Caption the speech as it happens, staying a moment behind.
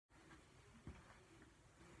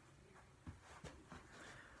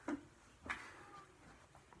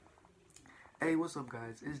Hey, what's up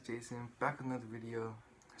guys? It's Jason, back with another video.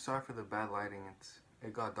 Sorry for the bad lighting,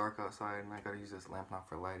 it got dark outside and I gotta use this lamp now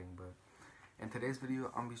for lighting, but in today's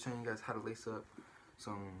video I'm gonna be showing you guys how to lace up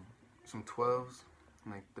some 12s,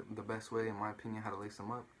 like the best way in my opinion how to lace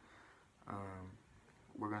them up.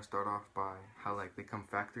 We're gonna start off by how like they come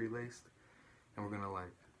factory laced, and we're gonna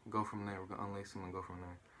like go from there. We're gonna unlace them and go from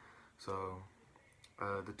there. So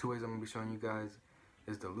the two ways I'm gonna be showing you guys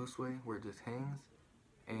is the loose way where it just hangs,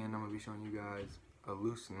 and I'm gonna be showing you guys a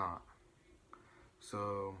loose knot.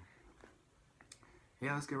 So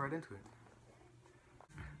yeah, let's get right into it.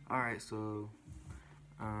 Alright, so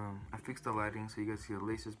I fixed the lighting so you guys see the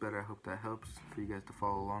laces better. I hope that helps for you guys to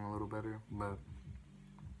follow along a little better. But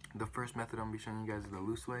the first method I'm gonna be showing you guys is the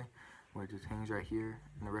loose way, where it just hangs right here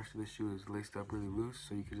and the rest of the shoe is laced up really loose,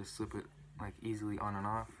 so you can just slip it like easily on and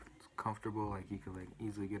off. It's comfortable, like you can like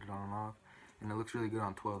easily get it on and off, and it looks really good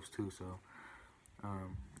on 12s too. So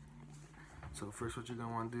first what you're going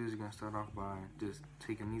to want to do is you're going to start off by just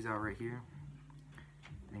taking these out right here,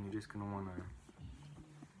 and you're just going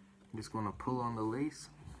to pull on the lace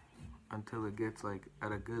until it gets like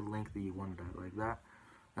at a good length that you want it at, like that.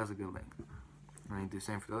 That's a good length. And then you do the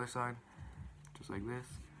same for the other side, just like this.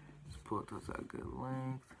 Just pull it till it's at a good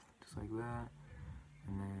length, just like that.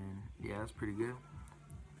 And then yeah, that's pretty good.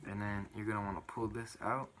 And then you're going to want to pull this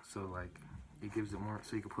out, so like it gives it more,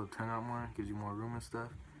 so you can pull the tongue out more, gives you more room and stuff.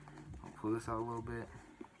 I'll pull this out a little bit,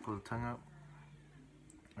 pull the tongue up,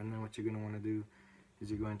 and then what you're going to want to do is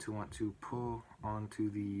you're going to want to pull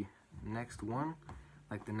onto the next one,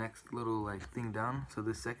 like the next little like thing down, so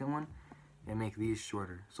this second one, and make these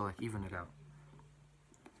shorter, so like even it out.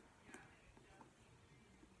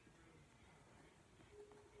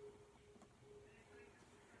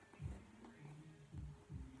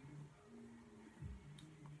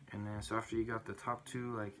 And then so after you got the top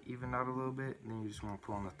two like evened out a little bit, then you just want to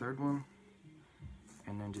pull on the third one,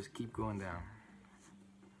 and then just keep going down.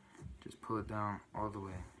 Just pull it down all the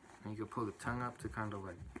way. And you can pull the tongue up to kind of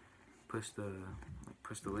like push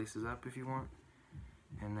the laces up if you want.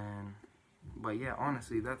 And then, but yeah,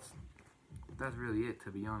 honestly, that's really it,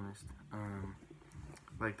 to be honest.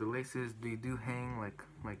 Like the laces, they do hang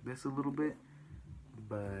like this a little bit,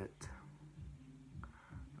 but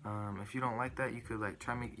if you don't like that, you could like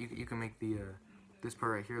you can make the this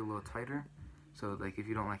part right here a little tighter. So like if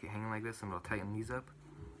you don't like it hanging like this, then it'll tighten these up.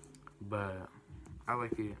 But I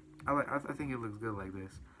like it. I think it looks good like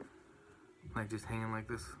this, like just hanging like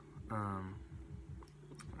this.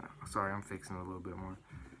 Sorry, I'm fixing it a little bit more,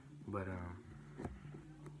 but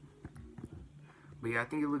yeah, I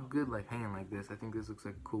think it looks good like hanging like this. I think this looks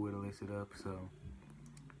like a cool way to lace it up. So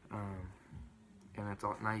and it's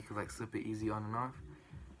all, now you can like slip it easy on and off.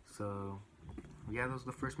 So yeah, that was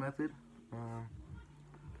the first method.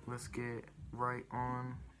 Let's get right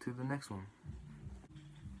on to the next one.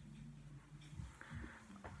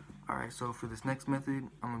 Alright, so for this next method,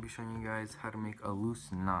 I'm going to be showing you guys how to make a loose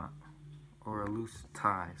knot or a loose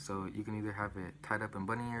tie. So you can either have it tied up in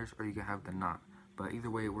bunny ears or you can have the knot. But either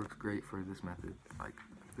way, it works great for this method, like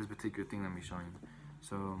this particular thing that I'm showing you.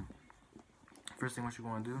 So first thing what you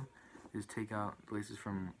want to do is take out the laces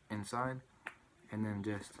from inside, and then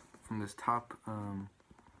just from this top,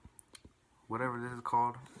 whatever this is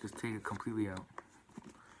called, just take it completely out.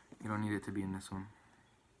 You don't need it to be in this one.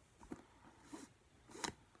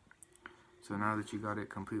 So now that you got it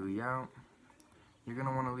completely out, you're going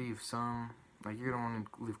to want to leave some, like you're going to want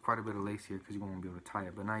to leave quite a bit of lace here because you won't be able to tie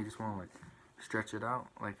it. But now you just want to like stretch it out,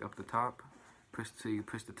 like up the top, so you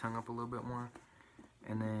push the tongue up a little bit more.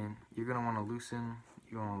 And then you're going to want to loosen,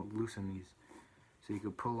 these. So you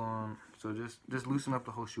can pull on, so just loosen up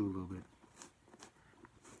the whole shoe a little bit.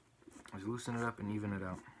 Just loosen it up and even it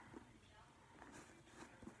out.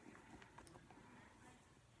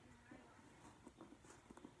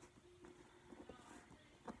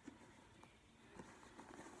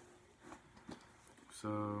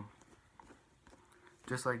 So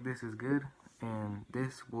just like this is good, and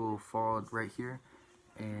this will fall right here,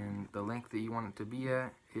 and the length that you want it to be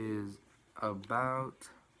at is about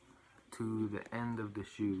to the end of the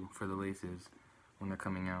shoe for the laces when they're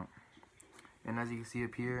coming out. And as you can see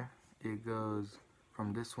up here, it goes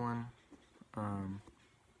from this one,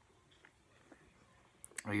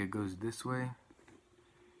 like it goes this way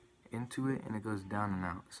into it, and it goes down and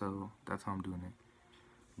out. So that's how I'm doing it.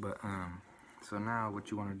 But so now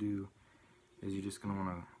what you want to do is you're just gonna want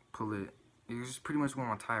to pull it. You just pretty much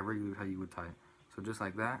want to tie it regularly how you would tie it. So just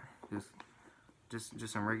like that, just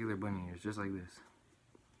some regular bunny ears, just like this.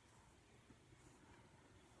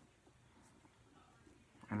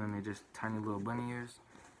 And then they're just tiny little bunny ears,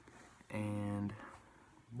 and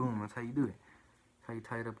boom, that's how you do it. how you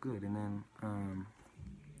tie it up good. And then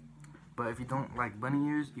but if you don't like bunny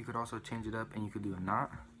ears, you could also change it up and you could do a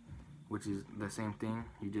knot, which is the same thing.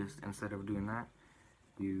 You just, instead of doing that,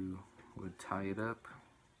 you would tie it up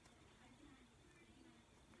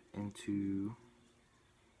into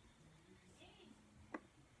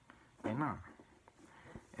a knot.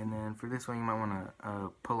 And then for this one, you might want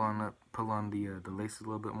to pull on the laces a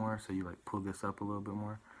little bit more. So you like pull this up a little bit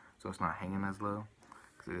more, so it's not hanging as low,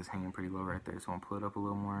 because it is hanging pretty low right there. So I'm gonna pull it up a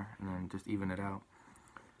little more and then just even it out.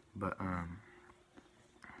 But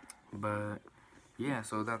yeah,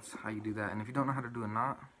 so that's how you do that. And if you don't know how to do a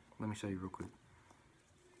knot, let me show you real quick.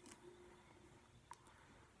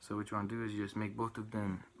 So what you want to do is you just make both of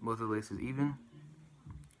the laces even,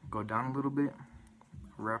 go down a little bit,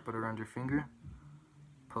 wrap it around your finger,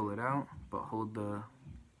 pull it out, but hold the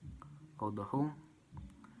hole,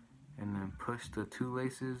 and then push the 2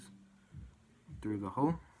 laces through the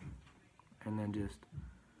hole, and then just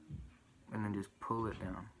pull it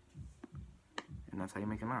down, and that's how you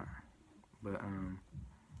make a knot. But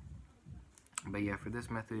yeah, for this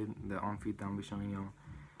method, the arm feet that I'm gonna be showing you,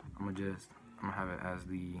 I'm gonna have it as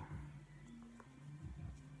the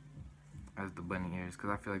bunny ears, because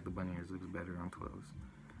I feel like the bunny ears looks better on 12s.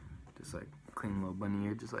 Just like clean little bunny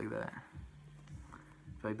ear, just like that.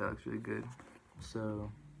 I feel like that looks really good.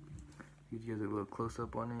 So give you guys a little close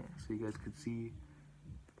up on it, so you guys could see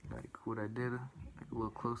like what I did, like a little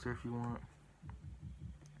closer if you want,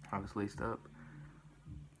 how it's laced up.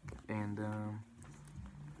 And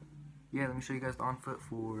yeah, let me show you guys the on foot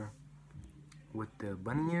with the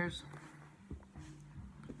bunny ears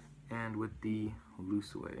and with the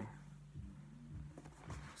loose way.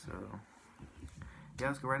 So yeah,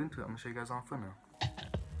 let's go right into it. I'm gonna show you guys on foot now.